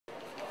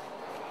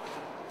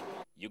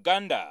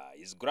Uganda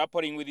is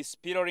grappling with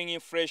spiraling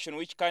inflation,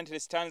 which currently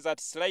stands at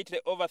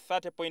slightly over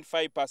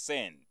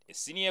 30.5%. A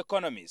senior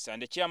economist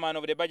and the chairman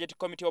of the Budget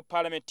Committee of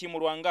Parliament, Tim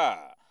Lwanga,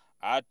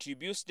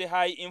 attributes the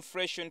high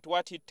inflation to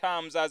what he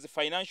terms as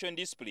financial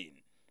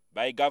indiscipline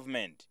by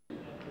government.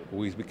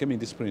 We became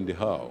indisciplined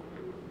how?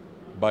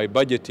 By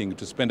budgeting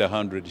to spend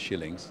 100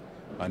 shillings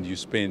and you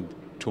spend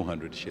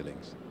 200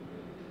 shillings.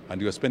 And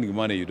you are spending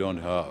money you don't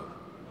have.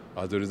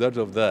 As a result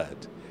of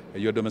that,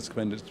 your domestic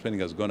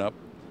spending has gone up.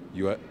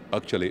 You are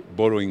actually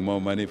borrowing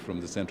more money from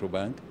the central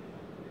bank.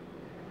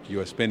 You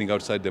are spending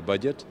outside the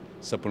budget.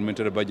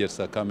 Supplementary budgets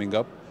are coming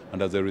up.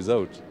 And as a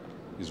result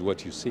is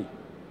what you see.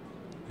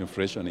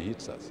 Inflation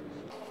hits us.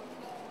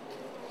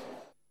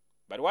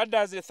 But what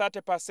does the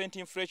 30%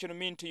 inflation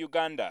mean to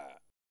Uganda?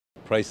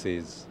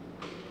 Prices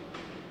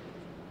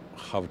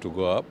have to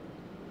go up.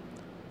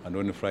 And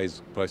when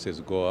prices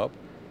go up,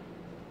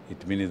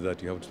 it means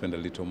that you have to spend a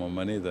little more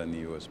money than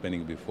you were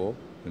spending before.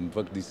 In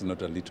fact, this is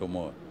not a little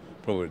more,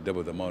 probably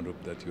double the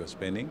amount that you are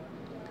spending.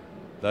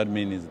 That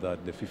means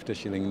that the 50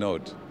 shilling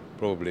note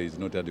probably is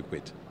not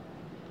adequate.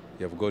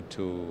 You have got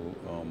to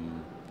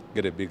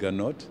get a bigger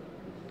note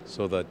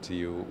so that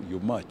you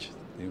match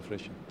the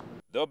inflation.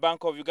 The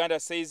Bank of Uganda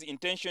says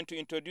intention to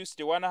introduce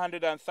the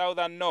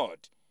 100,000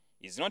 note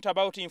is not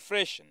about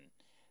inflation.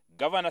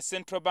 Governor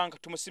Central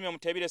Bank Tumusime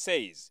Mutebile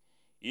says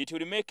it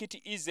will make it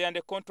easier and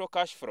control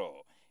cash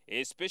flow,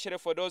 especially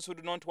for those who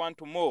do not want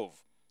to move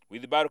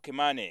with bulk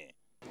money.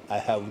 I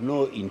have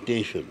no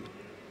intention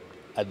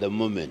at the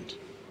moment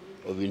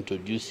of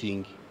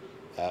introducing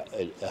a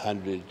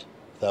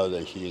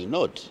 100,000 shilling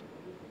note,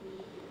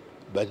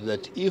 but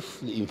that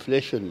if the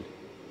inflation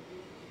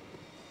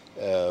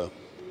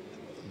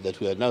that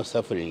we are now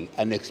suffering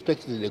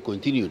unexpectedly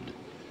continued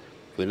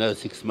for another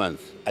 6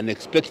 months,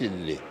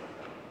 unexpectedly,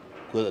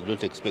 because I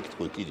don't expect to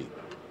continue.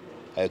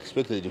 I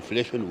expect that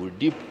inflation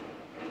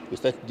will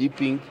start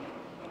dipping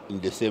in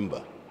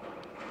December.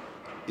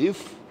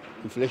 If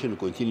inflation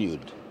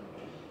continued,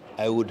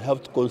 I would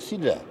have to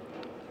consider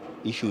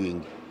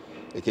issuing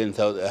a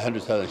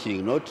 100,000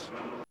 shilling note.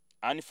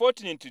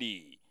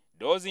 Unfortunately,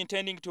 those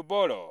intending to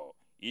borrow,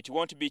 it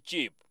won't be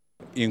cheap.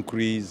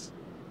 Increase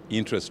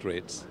interest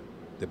rates,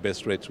 the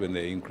best rates when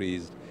they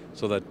increased,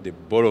 so that the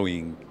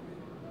borrowing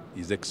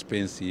is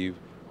expensive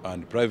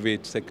and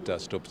private sector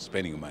stops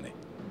spending money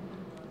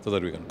so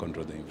that we can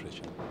control the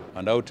inflation.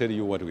 And I'll tell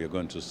you what we are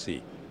going to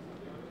see.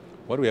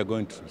 What we are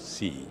going to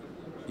see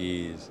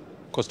is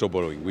cost of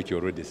borrowing, which you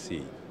already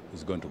see,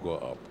 is going to go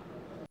up.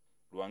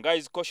 Lwanga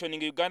is cautioning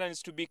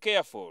Ugandans to be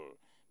careful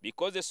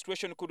because the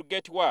situation could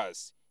get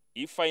worse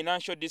if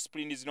financial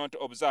discipline is not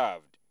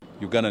observed.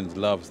 Ugandans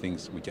love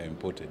things which are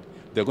imported.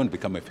 They're going to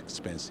become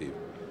expensive.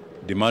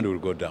 Demand will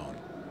go down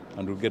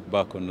and we'll get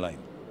back online.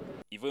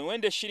 Even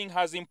when the shilling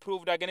has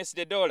improved against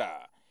the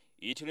dollar,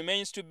 it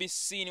remains to be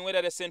seen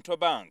whether the central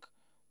bank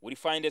will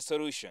find a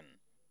solution.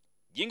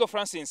 Jingo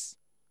Francis,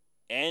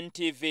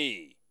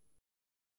 NTV.